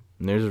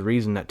 And there's a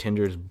reason that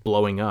Tinder is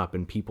blowing up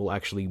and people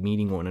actually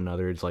meeting one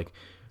another. It's like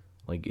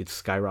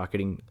it's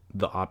skyrocketing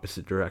the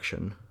opposite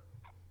direction.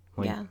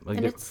 And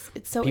it's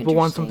so people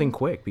want something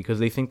quick because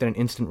they think that an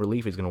instant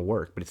relief is going to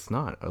work, but it's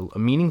not. A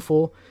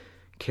meaningful,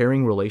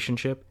 caring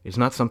relationship is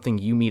not something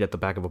you meet at the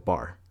back of a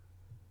bar.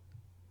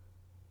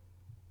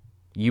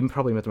 You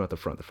probably met them at the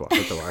front of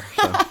the bar.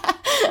 So.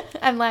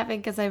 I'm laughing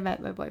because I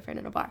met my boyfriend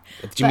in a bar.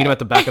 Did you meet him at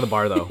the back of the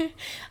bar, though?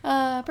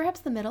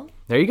 Perhaps the middle.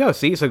 There you go.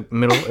 See, so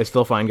middle is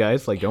still fine,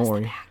 guys. Like, don't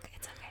worry.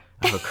 It's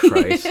okay. Oh,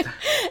 Christ.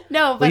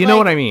 No, but well, you know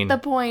what I mean. The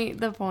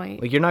point.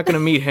 Like, you're not gonna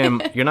meet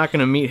him. You're not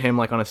gonna meet him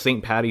like on a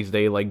St. Patty's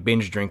Day, like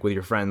binge drink with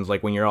your friends,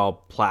 like when you're all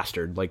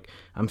plastered. Like,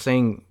 I'm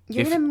saying,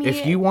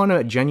 if you want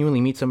to genuinely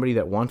meet somebody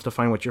that wants to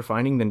find what you're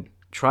finding, then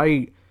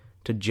try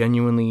to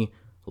genuinely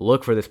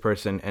look for this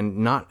person and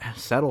not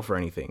settle for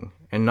anything,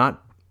 and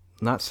not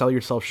sell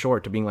yourself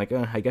short to being like,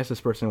 I guess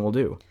this person will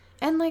do.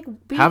 And like,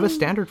 have a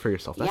standard for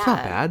yourself. That's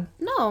not bad.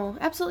 No,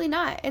 absolutely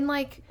not. And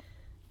like,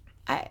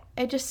 I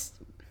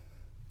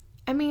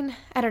mean,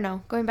 I don't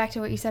know. Going back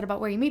to what you said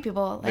about where you meet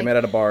people, like, I met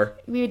at a bar.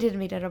 We did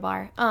meet at a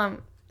bar.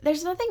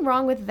 There's nothing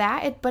wrong with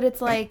that, but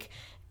it's like,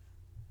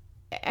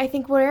 I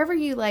think wherever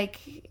you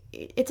like,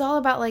 it's all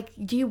about like,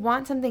 do you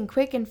want something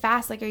quick and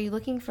fast? Like, are you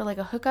looking for like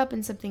a hookup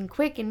and something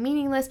quick and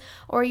meaningless,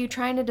 or are you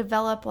trying to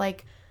develop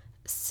like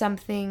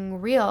something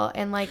real?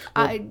 And like,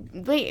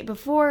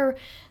 before,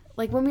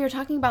 like when we were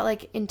talking about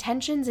like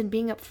intentions and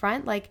being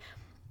upfront, like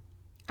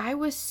I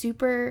was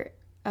super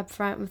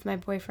upfront with my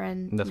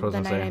boyfriend the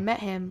night I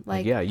met him.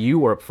 Like, yeah, you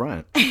were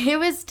upfront. It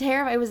was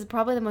terrifying. It was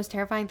probably the most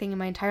terrifying thing in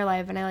my entire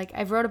life. And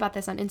I wrote about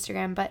this on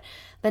Instagram, but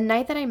the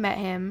night that I met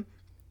him,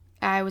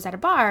 I was at a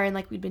bar and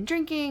like we'd been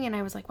drinking and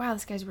I was like, wow,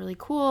 this guy's really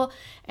cool.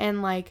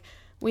 And like,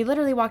 we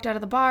literally walked out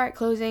of the bar at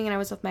closing and I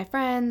was with my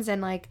friends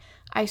and like,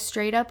 I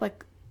straight up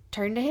like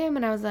turned to him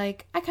and I was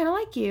like, I kind of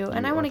like you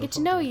and I want to get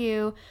to know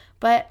you,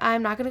 but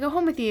I'm not going to go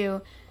home with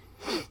you.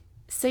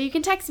 So you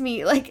can text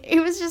me. Like,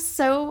 it was just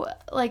so,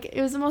 like,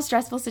 it was the most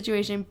stressful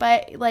situation.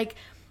 But, like,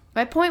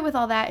 my point with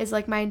all that is,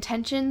 like, my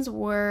intentions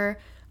were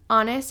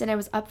honest and I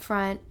was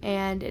upfront.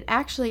 And it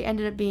actually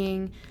ended up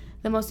being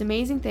the most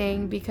amazing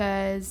thing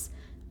because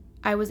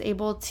I was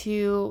able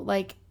to,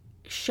 like,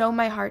 show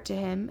my heart to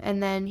him.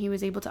 And then he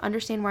was able to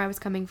understand where I was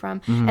coming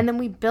from. Mm-hmm. And then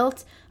we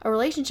built a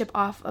relationship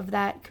off of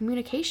that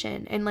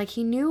communication. And, like,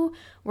 he knew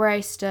where I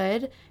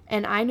stood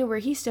and I knew where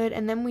he stood.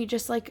 And then we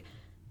just, like,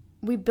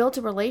 we built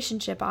a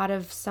relationship out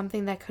of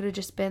something that could have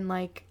just been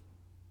like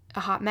a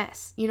hot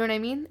mess. You know what I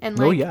mean? And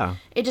like,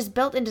 it just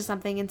built into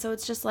something. And so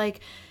it's just like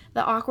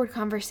the awkward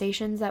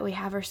conversations that we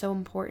have are so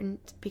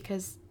important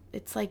because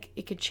it's like,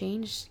 it could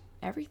change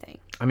everything.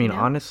 I mean,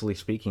 honestly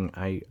speaking,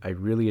 I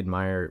really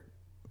admire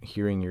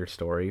hearing your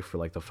story for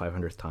like the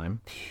 500th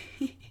time.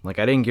 Like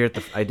I didn't get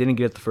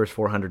the first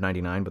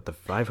 499, but the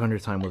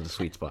 500th time was a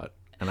sweet spot.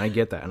 And I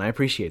get that. And I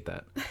appreciate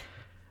that.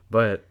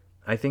 But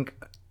I think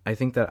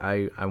that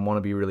I want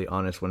to be really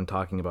honest when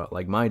talking about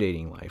like my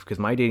dating life, because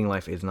my dating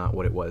life is not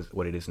what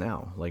it is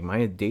now. Like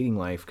my dating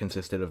life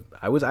consisted of,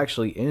 I was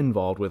actually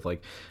involved with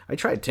like, I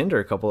tried Tinder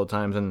a couple of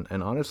times and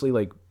honestly,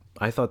 like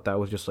I thought that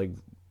was just like,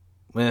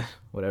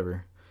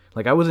 whatever.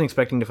 Like I wasn't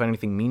expecting to find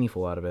anything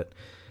meaningful out of it.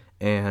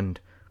 And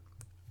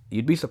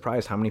you'd be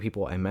surprised how many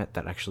people I met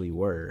that actually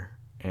were.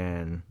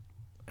 And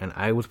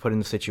I was put in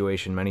the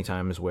situation many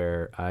times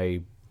where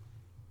I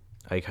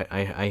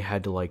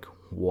had to like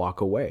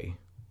walk away.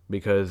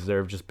 Because there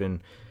have just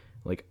been,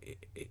 like,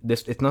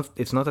 this. It's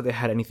not that they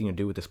had anything to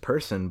do with this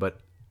person,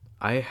 but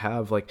I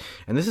have like,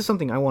 and this is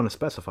something I want to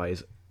specify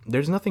is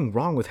there's nothing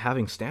wrong with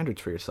having standards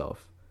for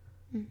yourself.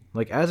 Mm.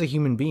 Like as a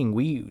human being,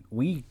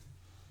 we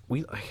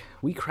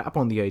crap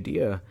on the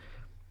idea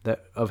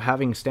that of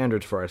having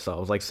standards for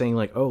ourselves, like saying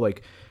like, oh,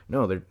 like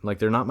no,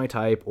 they're not my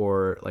type,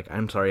 or like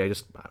I'm sorry,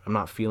 I'm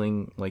not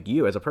feeling like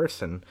you as a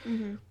person.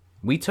 Mm-hmm.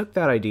 We took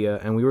that idea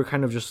and we were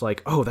kind of just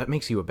like, oh, that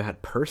makes you a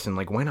bad person.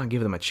 Like, why not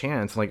give them a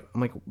chance? Like,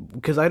 I'm like,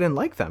 because I didn't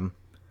like them.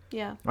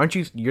 Yeah. Aren't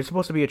you? You're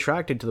supposed to be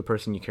attracted to the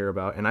person you care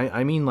about. And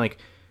I mean, like,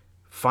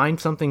 find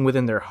something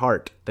within their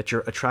heart that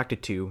you're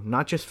attracted to,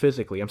 not just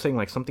physically. I'm saying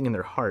like something in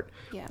their heart.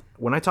 Yeah.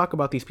 When I talk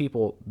about these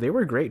people, they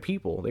were great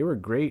people. They were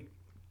great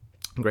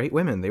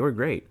women. They were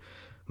great.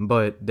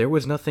 but there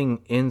was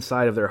nothing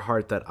inside of their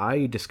heart that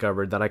I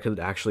discovered that I could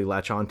actually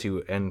latch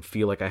onto and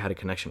feel like I had a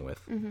connection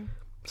with.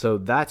 So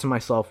that to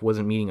myself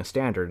wasn't meeting a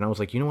standard. And I was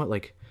like, you know what?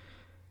 Like,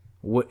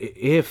 what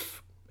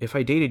if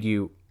I dated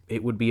you,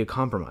 it would be a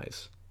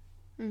compromise.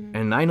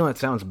 And I know that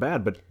sounds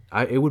bad, but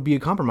it would be a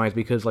compromise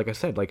because, like I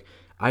said, like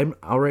I'm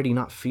already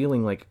not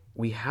feeling like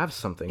we have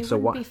something. It so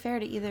wouldn't be fair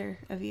to either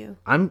of you.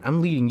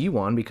 I'm leading you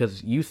on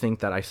because you think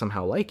that I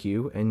somehow like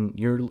you, and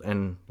you're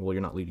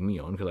not leading me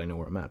on because I know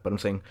where I'm at. But I'm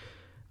saying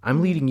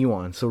I'm leading you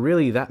on. So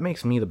really, that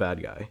makes me the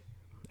bad guy.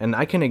 And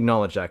I can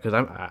acknowledge that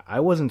because I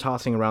wasn't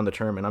tossing around the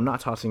term, and I'm not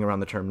tossing around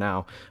the term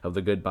now of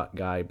the good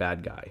guy,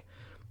 bad guy.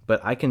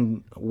 But I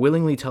can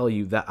willingly tell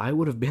you that I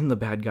would have been the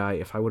bad guy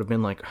if I would have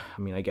been like,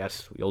 I mean, I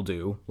guess you'll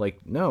do. Like,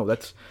 no,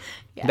 that's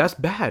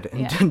bad,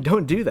 and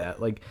don't do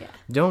that. Like,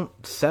 don't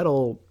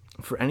settle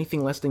for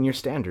anything less than your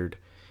standard.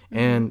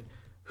 And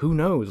who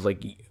knows?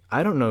 Like,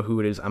 I don't know who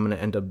it is I'm gonna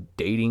end up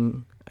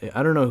dating.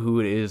 I don't know who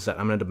it is that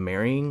I'm gonna end up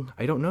marrying.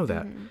 I don't know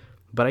that.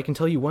 But I can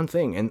tell you one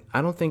thing, and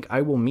I don't think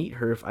I will meet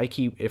her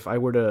if I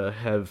were to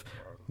have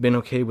been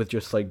okay with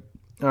just like,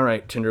 all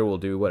right, Tinder will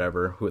do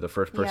whatever, who the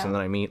first person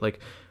that I meet. Like,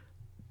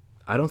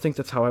 I don't think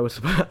that's how I was.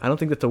 I don't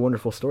think that's a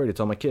wonderful story to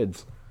tell my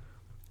kids,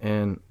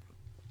 and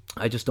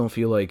I just don't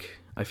feel like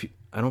I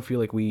don't feel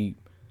like we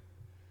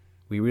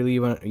really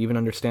even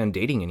understand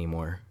dating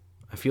anymore.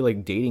 I feel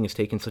like dating is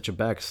taking such a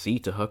back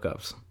seat to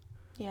hookups.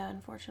 Yeah,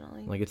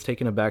 unfortunately. Like, it's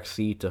taken a back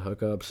seat to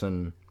hookups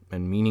and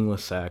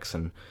meaningless sex,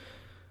 and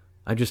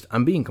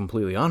I'm being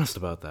completely honest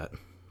about that.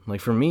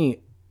 Like, for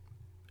me,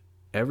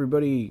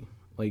 everybody,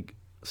 like,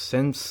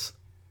 since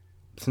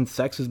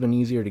sex has been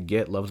easier to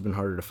get, love's been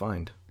harder to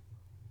find.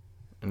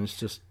 And it's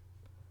just,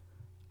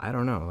 I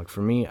don't know. Like,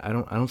 for me, I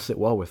don't sit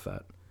well with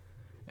that.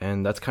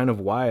 And that's kind of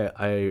why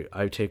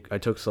I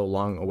took so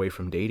long away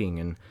from dating.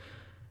 And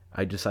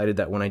I decided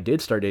that when I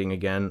did start dating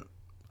again,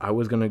 I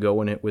was going to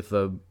go in it with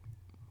the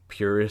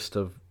purest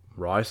of,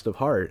 rawest of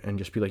heart and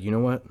just be like, you know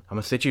what? I'm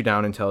going to sit you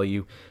down and tell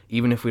you,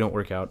 even if we don't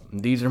work out,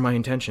 these are my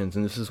intentions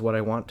and this is what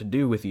I want to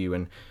do with you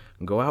and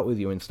go out with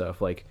you and stuff.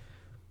 Like,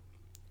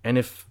 and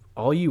if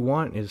all you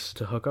want is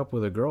to hook up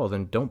with a girl,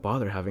 then don't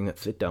bother having that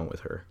sit down with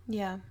her.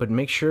 Yeah. But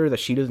make sure that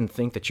she doesn't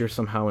think that you're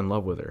somehow in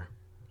love with her.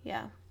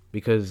 Yeah.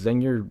 Because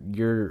then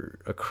you're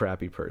a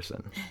crappy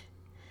person.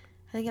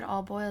 I think it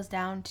all boils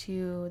down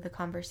to the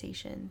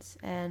conversations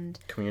and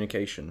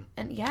communication.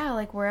 And yeah,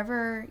 like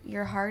wherever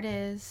your heart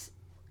is,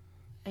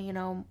 you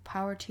know,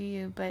 power to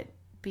you, but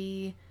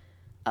be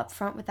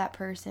upfront with that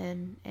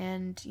person.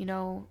 And, you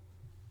know,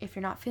 if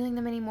you're not feeling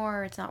them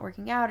anymore, or it's not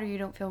working out, or you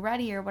don't feel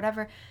ready or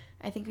whatever,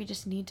 I think we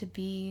just need to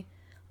be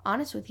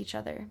honest with each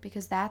other,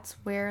 because that's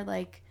where,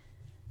 like,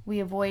 we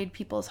avoid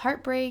people's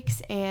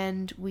heartbreaks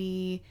and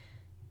we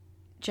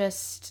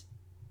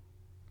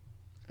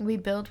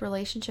build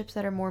relationships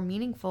that are more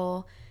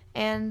meaningful.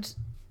 And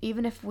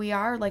even if we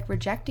are, like,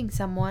 rejecting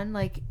someone,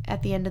 like,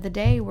 at the end of the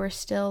day, we're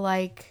still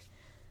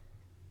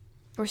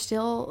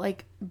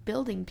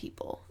building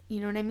people. You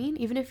know what I mean?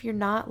 Even if you're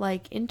not,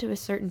 like, into a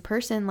certain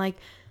person, like,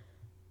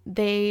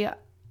 they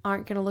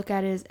aren't going to look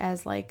at it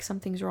as like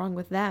something's wrong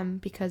with them,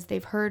 because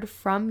they've heard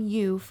from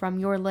you, from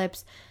your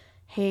lips,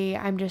 hey,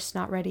 I'm just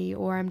not ready,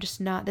 or I'm just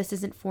not, this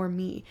isn't for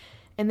me.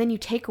 And then you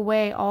take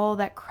away all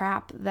that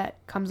crap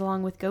that comes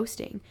along with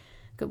ghosting,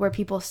 where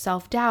people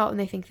self-doubt and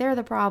they think they're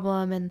the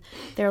problem and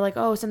they're like,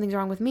 oh, something's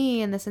wrong with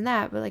me and this and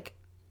that. But, like,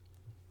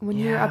 when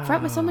you're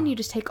upfront with someone, you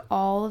just take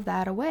all of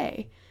that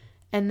away.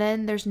 And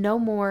then there's no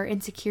more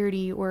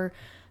insecurity or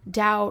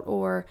doubt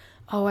or,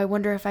 oh, I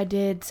wonder if I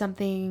did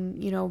something,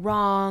 you know,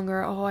 wrong,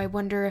 or, oh, I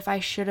wonder if I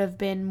should have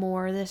been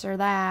more this or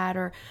that,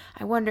 or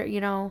I wonder, you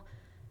know.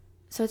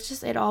 So it's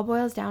just, it all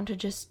boils down to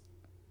just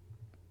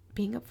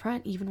being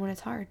upfront, even when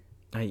it's hard.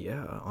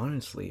 Yeah,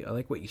 honestly, I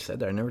like what you said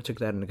there. I never took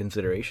that into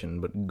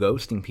consideration, but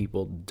ghosting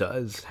people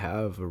does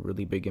have a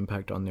really big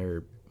impact on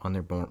their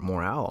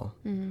morale.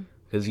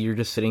 Because you're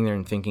just sitting there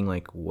and thinking,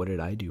 like, what did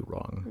I do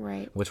wrong?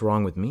 Right. What's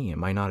wrong with me?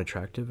 Am I not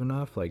attractive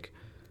enough? Like,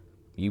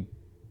 you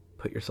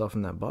put yourself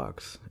in that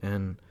box.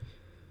 And,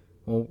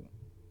 well,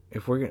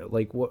 if we're gonna,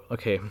 like, what?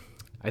 Okay,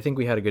 I think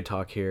we had a good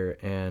talk here,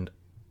 and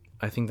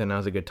I think that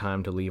now's a good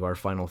time to leave our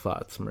final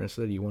thoughts.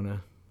 Marissa, do you want to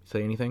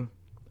say anything?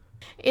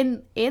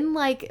 In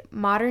like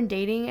modern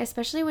dating,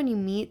 especially when you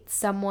meet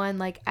someone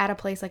like at a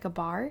place like a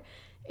bar,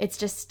 it's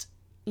just,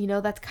 you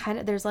know, that's kind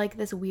of, there's like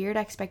this weird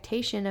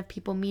expectation of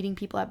people meeting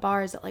people at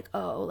bars that, like,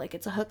 oh, like,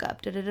 it's a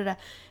hookup, da-da-da-da.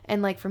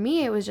 And, like, for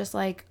me, it was just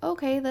like,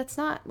 okay, that's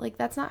not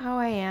how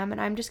I am, and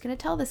I'm just gonna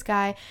tell this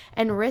guy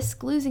and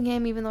risk losing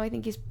him, even though I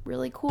think he's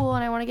really cool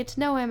and I want to get to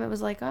know him. It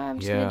was like, oh, I'm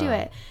just gonna do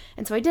it.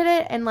 And so I did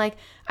it, and, like,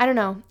 I don't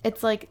know,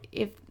 it's like,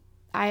 if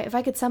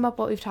I could sum up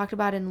what we've talked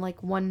about in,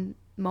 like, one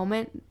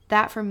moment,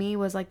 that for me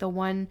was, like, the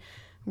one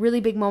really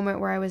big moment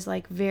where I was,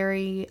 like,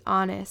 very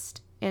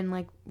honest and,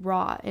 like,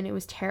 raw, and it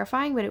was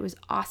terrifying, but it was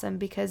awesome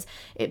because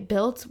it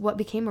built what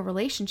became a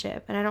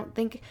relationship. And I don't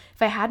think,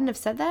 if I hadn't have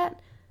said that,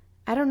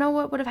 I don't know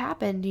what would have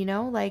happened, you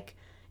know, like,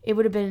 it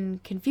would have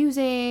been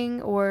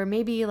confusing, or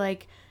maybe,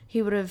 like,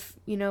 he would have,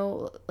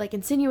 like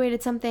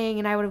insinuated something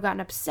and I would have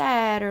gotten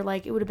upset, or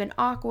like it would have been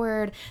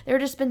awkward. There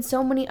would just been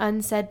so many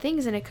unsaid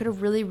things, and it could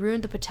have really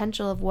ruined the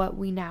potential of what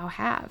we now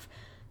have.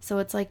 So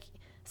it's like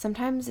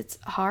sometimes it's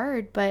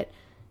hard,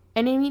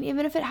 and I mean,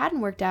 even if it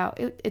hadn't worked out,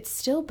 it's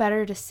still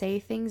better to say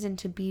things and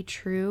to be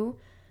true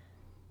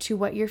to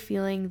what you're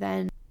feeling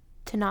than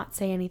to not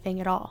say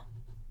anything at all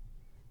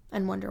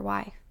and wonder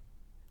why,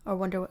 or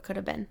wonder what could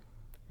have been.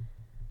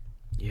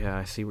 Yeah,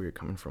 I see where you're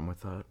coming from with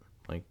that.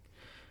 Like,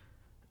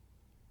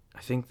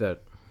 I think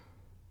that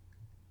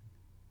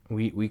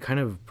we kind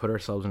of put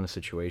ourselves in a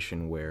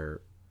situation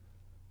where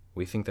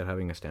we think that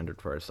having a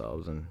standard for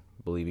ourselves and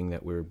believing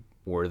that we're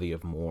worthy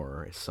of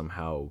more is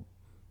somehow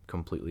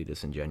completely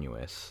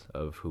disingenuous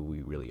of who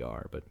we really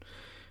are. But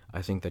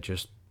I think that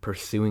just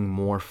pursuing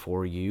more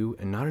for you,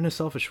 and not in a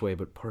selfish way,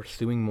 but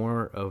pursuing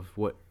more of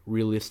what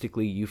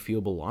realistically you feel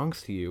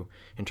belongs to you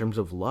in terms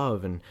of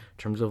love and in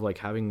terms of like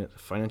having the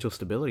financial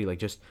stability, like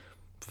just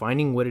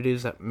finding what it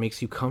is that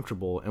makes you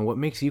comfortable. And what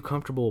makes you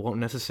comfortable won't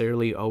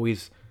necessarily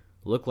always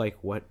look like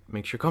what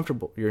makes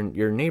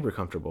your neighbor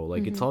comfortable.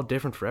 Like, it's all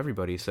different for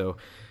everybody. So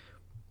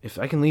if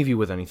I can leave you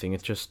with anything,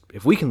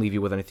 if we can leave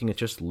you with anything, it's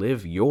just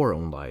live your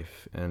own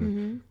life,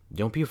 and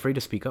don't be afraid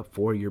to speak up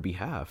for your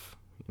behalf.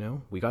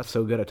 We got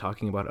so good at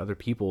talking about other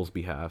people's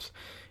behalves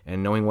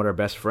and knowing what our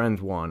best friends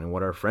want and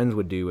what our friends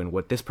would do and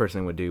what this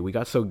person would do. We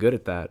got so good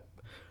at that.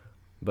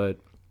 But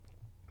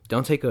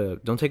don't take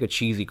a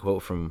cheesy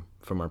quote from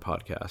our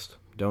podcast.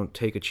 Don't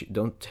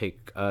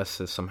take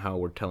us as somehow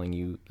we're telling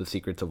you the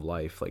secrets of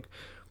life. Like,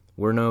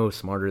 we're no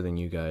smarter than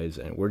you guys,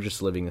 and we're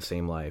just living the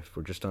same life.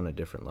 We're just on a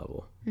different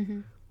level.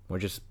 We're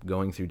just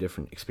going through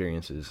different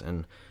experiences,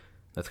 and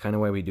that's kind of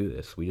why we do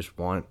this. We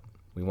want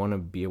to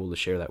be able to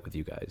share that with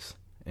you guys.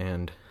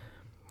 And,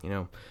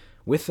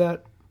 with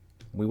that,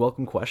 we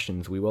welcome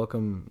questions. We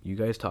welcome you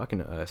guys talking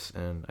to us.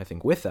 And I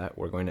think with that,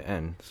 we're going to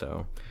end.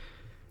 So,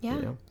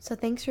 yeah. So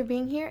thanks for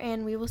being here,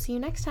 and we will see you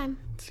next time.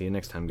 See you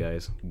next time,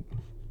 guys.